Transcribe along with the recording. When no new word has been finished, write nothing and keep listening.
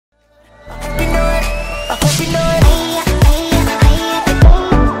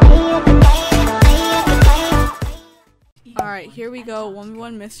here we go.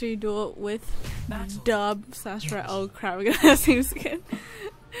 1v1 mystery duel with Dub/Rat. Oh crap, we're gonna have the same skin.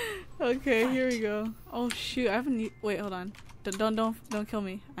 Okay, here we go. Oh shoot, I haven't. Wait, hold on. Don't kill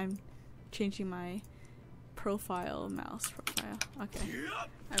me. I'm changing my profile, mouse profile. Okay,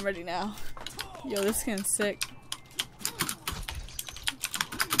 I'm ready now. Yo, this skin's sick.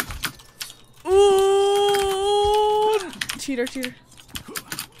 Ooh! Cheater.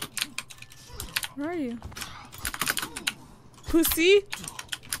 Where are you? Pussy?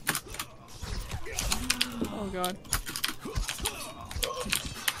 Oh god.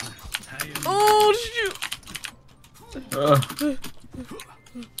 Oh shoot!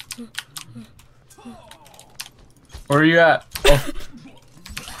 Where are you at? Oh.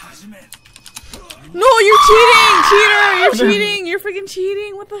 No, you're cheating! Cheater! You're cheating! You're freaking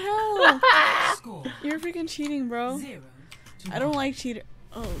cheating! What the hell? You're freaking cheating, bro. I don't like cheater.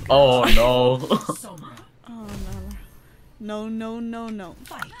 Oh god. Oh no. Oh no. No.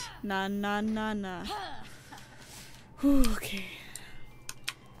 Nah. Whew, okay.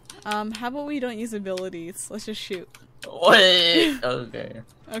 How about we don't use abilities? Let's just shoot. Wait. Okay.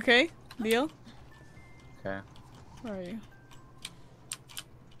 Okay? Deal? Okay. Where are you?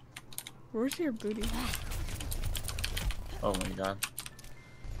 Where's your booty? Oh my god.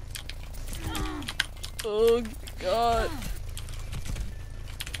 Oh god.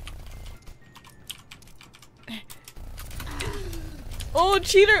 Oh,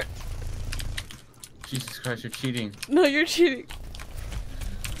 cheater! Jesus Christ, you're cheating. No, you're cheating.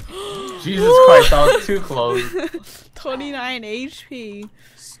 Jesus Christ, that was too close. 29 HP.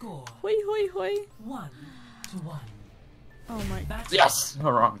 Score. Hoi. 1-1. Oh my. Yes! I'm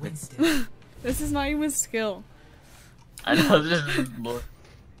wrong. This is not even skill. I know, this is more.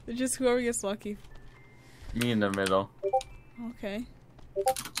 It's just whoever gets lucky. Me in the middle. Okay.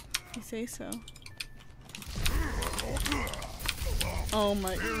 You say so. Oh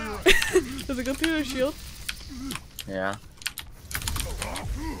my. Does it go through the shield? Yeah.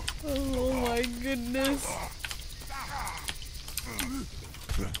 Oh my goodness.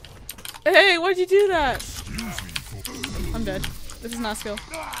 Hey, why'd you do that? I'm dead. This is not skill.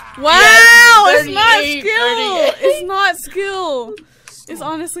 Wow! Yes, it's not 38, skill! 38. It's not skill! It's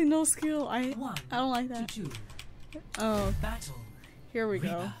honestly no skill. I don't like that. Oh. Here we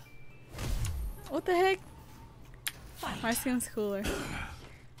go. What the heck? My skin's cooler.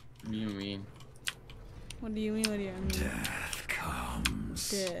 What do you mean? What do you mean? Death comes.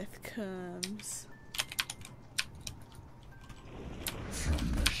 Death comes.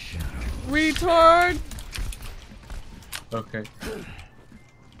 From the shadow. Retard! Okay.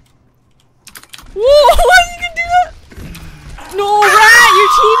 Whoa! Why you can do that? No, Rat!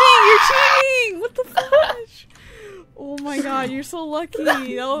 You're cheating! You're cheating! What the fudge? Oh my god, you're so lucky. That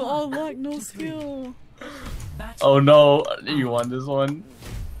was all luck, no skill. Oh no, you won this one.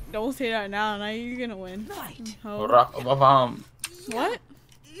 Don't say that now. Now you're gonna win. Oh. What?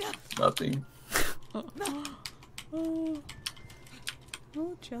 Nothing. Oh,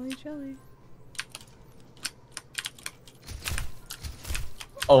 jelly.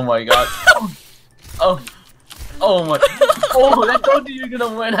 Oh my god. Oh my. Oh, I told you you're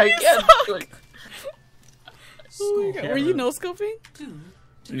gonna win. I can't do it. Oh my god. Were you no scoping?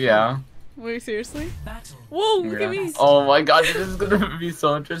 Yeah. Wait, seriously? Whoa, look at me. Oh my god, this is gonna be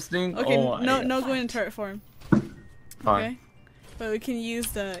so interesting. Okay, oh no going in turret form. Fine. Okay? But we can use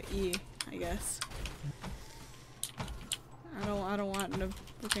the E, I guess. I don't want no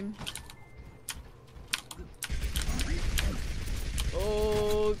freaking.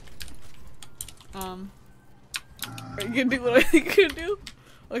 Oh. Are you gonna do what I think you're gonna do?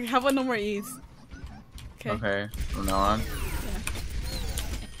 Okay, how about no more E's? Okay, from now on.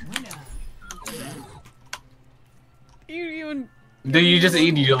 Dude, you just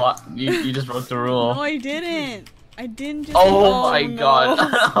eat you just broke the rule. No, I didn't. I didn't just. Oh my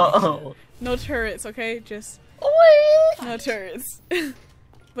god. No turrets, okay? Just no turrets.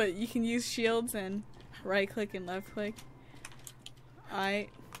 But you can use shields and right click and left click. Cause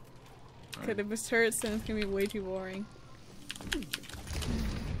if it's turrets, then it's gonna be way too boring.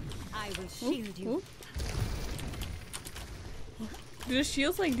 I will shield you. Do the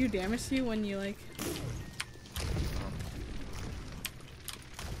shields like do damage to you when you like?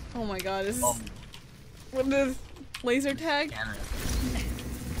 Oh my god, this is what is laser tag?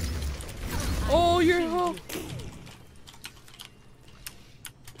 Oh, you're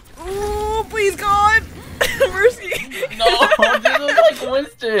oh, please God, mercy. No, it's just like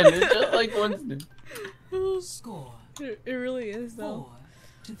Winston. It's just like Winston. Score. It really is though.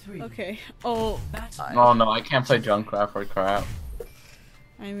 4-3. Okay. Oh. Oh no, I can't play Junkrat for crap.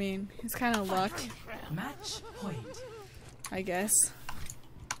 I mean, it's kind of luck. Match point. I guess.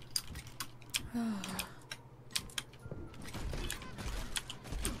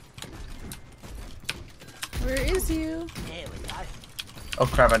 Where is you? Oh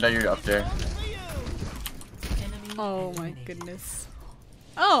crap! I know you're up there. Oh my goodness.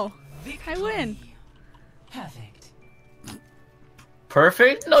 Oh, I win. Perfect.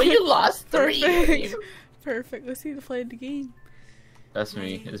 Perfect? No, you lost 3. Perfect. Perfect. Let's see the play of the game. That's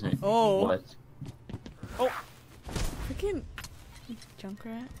me. It's me. Oh. What? Oh. Freaking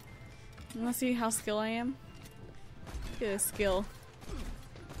Junkrat. You wanna see how skilled I am? Look at this skill.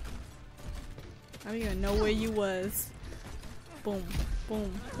 I don't even know where you was. Boom,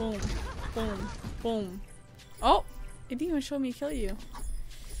 boom, boom, boom, boom. Oh! It didn't even show me kill you.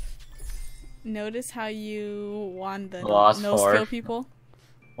 Notice how you won the Lost no 4. skill people?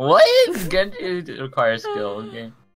 What? Genji requires skill. Okay.